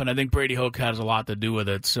half, and I think Brady Hoke has a lot to do with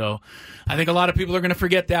it. So I think a lot of people are going to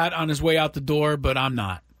forget that on his way out the door, but I'm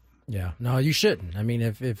not. Yeah, no, you shouldn't. I mean,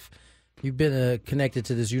 if you've been connected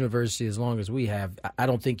to this university as long as we have, I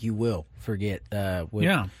don't think you will forget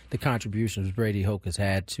the contributions Brady Hoke has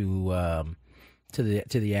had to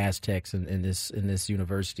the Aztecs in this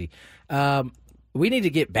university. We need to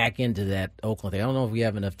get back into that Oakland thing. I don't know if we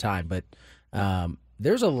have enough time, but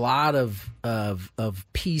there's a lot of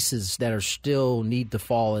pieces that are still need to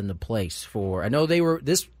fall into place for. I know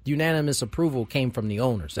this unanimous approval came from the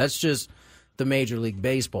owners. That's just the Major League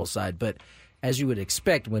Baseball side. But as you would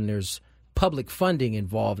expect, when there's public funding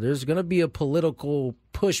involved, there's going to be a political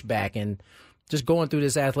pushback. And just going through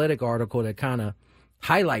this Athletic article that kind of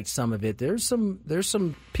highlight some of it. There's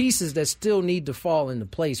some pieces that still need to fall into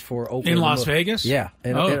place for Oakland in Las Vegas. Yeah,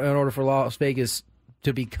 in order for Las Vegas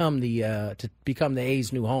to become the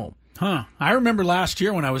A's new home. Huh. I remember last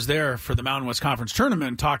year when I was there for the Mountain West Conference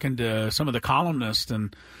tournament, talking to some of the columnists,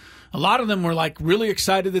 and a lot of them were like really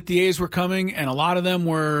excited that the A's were coming, and a lot of them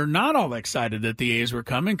were not all excited that the A's were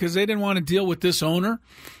coming because they didn't want to deal with this owner.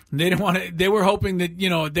 They didn't want to. They were hoping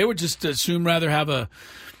that they would just assume rather have a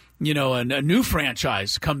new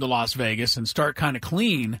franchise come to Las Vegas and start kind of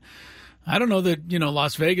clean. I don't know that,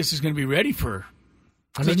 Las Vegas is going to be ready for.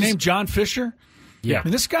 Is his name John Fisher? Yeah. I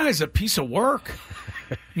mean, this guy's a piece of work.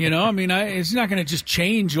 He's not going to just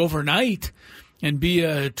change overnight and be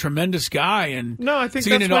a tremendous guy. And no, I think he's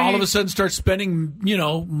going to all of a sudden start spending,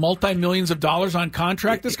 multi-millions of dollars on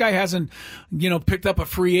contract. This guy hasn't, picked up a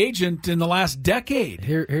free agent in the last decade.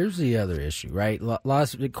 Here's the other issue, right?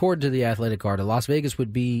 According to the Athletic article, Las Vegas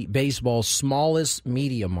would be baseball's smallest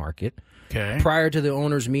media market. Okay. Prior to the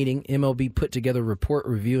owners' meeting, MLB put together a report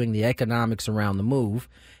reviewing the economics around the move,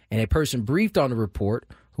 and a person briefed on the report,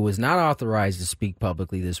 who was not authorized to speak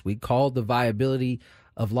publicly this week, called the viability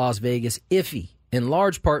of Las Vegas iffy, in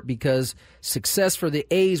large part because success for the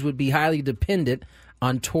A's would be highly dependent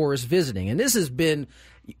on tourists visiting. And this has been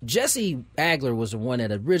Jesse Agler was the one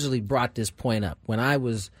that originally brought this point up when I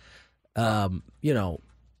was, kind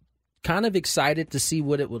of excited to see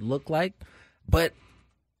what it would look like. But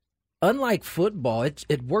unlike football,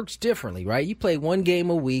 it works differently, right? You play one game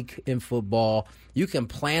a week in football. You can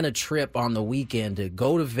plan a trip on the weekend to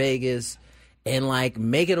go to Vegas and,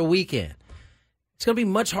 make it a weekend. It's going to be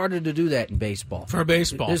much harder to do that in baseball. For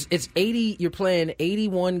baseball. It's 80. You're playing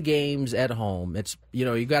 81 games at home. It's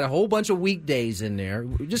you got a whole bunch of weekdays in there.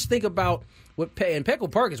 Just think about and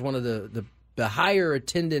Petco Park is one of the higher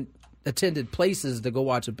attended places to go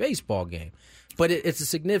watch a baseball game. But it's a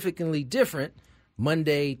significantly different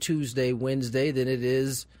Monday, Tuesday, Wednesday than it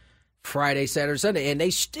is Friday, Saturday, Sunday. And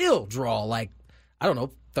they still draw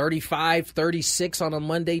 35, 36 on a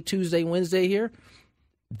Monday, Tuesday, Wednesday here.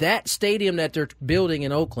 That stadium that they're building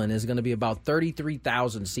in Oakland is going to be about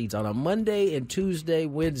 33,000 seats on a Monday and Tuesday,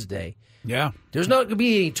 Wednesday. Yeah. There's not going to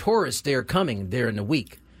be any tourists there coming there in the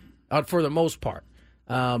week, for the most part.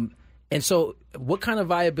 And so what kind of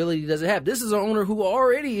viability does it have? This is an owner who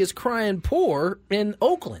already is crying poor in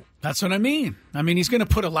Oakland. That's what I mean. He's going to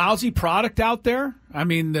put a lousy product out there.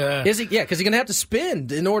 Is he? Yeah, because he's going to have to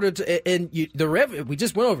spend in order to. And the revenue, we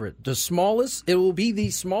just went over it. It will be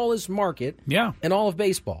the smallest market. Yeah. In all of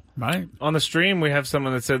baseball. Right. On the stream, we have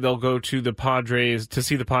someone that said they'll go to the Padres to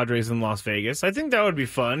see the Padres in Las Vegas. I think that would be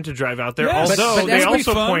fun to drive out there. Yes. Although they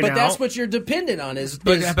also point out, that's what you're dependent on.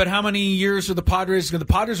 But how many years are the Padres? The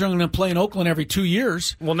Padres are going to play in Oakland every 2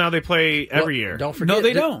 years. Well, now they play every year. Don't forget. No,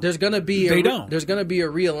 they don't. There's going to be There's going to be a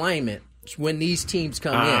realignment when these teams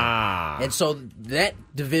come in. And so that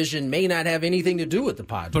division may not have anything to do with the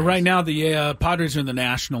Padres. But right now, the Padres are in the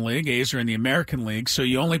National League. A's are in the American League. So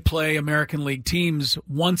you only play American League teams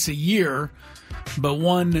once a year, but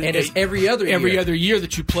and it's every other year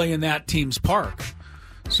that you play in that team's park.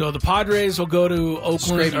 So the Padres will go to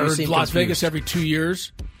Oakland or Las Vegas every 2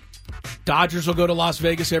 years. Dodgers will go to Las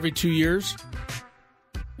Vegas every 2 years.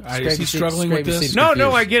 Is he struggling with this? No,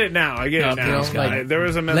 I get it now. There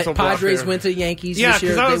was a mental block Padres there. went to Yankees Yeah, this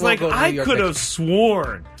year. because I was like, I could have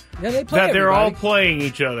sworn they play that they're all playing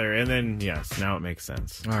each other. And then, yes, now it makes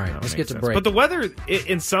sense. All right, let's get to break. But the weather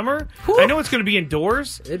in summer, I know it's going to be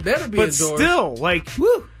indoors. It better be indoors. But still,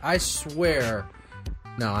 woo, I swear.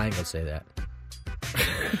 No, I ain't going to say that.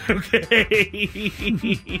 Okay.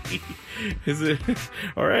 Is it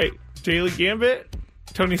all right? Daily Gambit.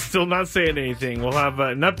 Tony's still not saying anything. We'll have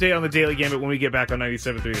an update on the Daily Gambit when we get back on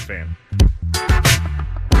 97.3 The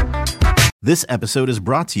Fan. This episode is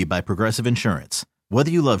brought to you by Progressive Insurance.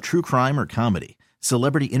 Whether you love true crime or comedy,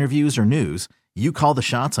 celebrity interviews or news, you call the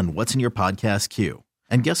shots on what's in your podcast queue.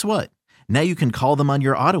 And guess what? Now you can call them on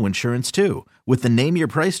your auto insurance too with the Name Your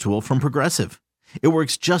Price tool from Progressive. It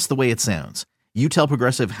works just the way it sounds. You tell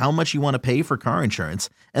Progressive how much you want to pay for car insurance,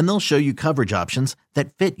 and they'll show you coverage options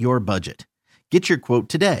that fit your budget. Get your quote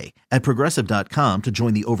today at Progressive.com to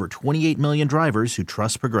join the over 28 million drivers who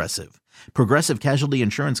trust Progressive. Progressive Casualty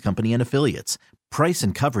Insurance Company and Affiliates. Price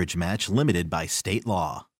and coverage match limited by state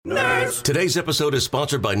law. Nerds. Today's episode is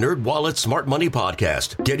sponsored by NerdWallet's Smart Money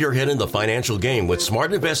Podcast. Get your head in the financial game with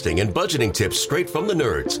smart investing and budgeting tips straight from the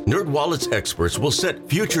nerds. NerdWallet's experts will set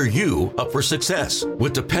future you up for success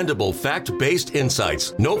with dependable, fact-based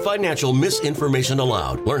insights. No financial misinformation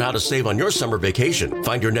allowed. Learn how to save on your summer vacation,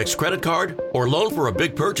 find your next credit card, or loan for a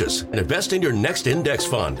big purchase, and invest in your next index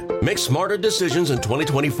fund. Make smarter decisions in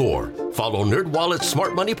 2024. Follow NerdWallet's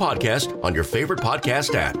Smart Money Podcast on your favorite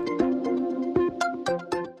podcast app.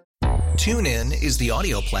 TuneIn is the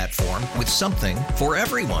audio platform with something for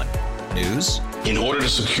everyone. News. In order to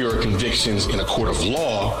secure convictions in a court of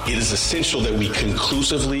law, it is essential that we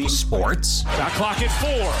conclusively. Sports. Shot clock at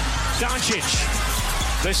 4.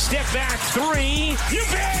 Doncic. The step back 3. You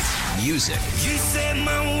bet. Music. You set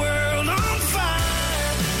my world on fire.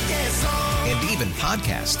 Yes, and even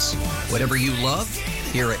podcasts. Whatever you love,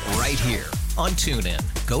 hear it right here on TuneIn.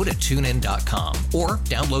 Go to TuneIn.com or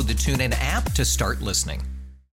download the TuneIn app to start listening.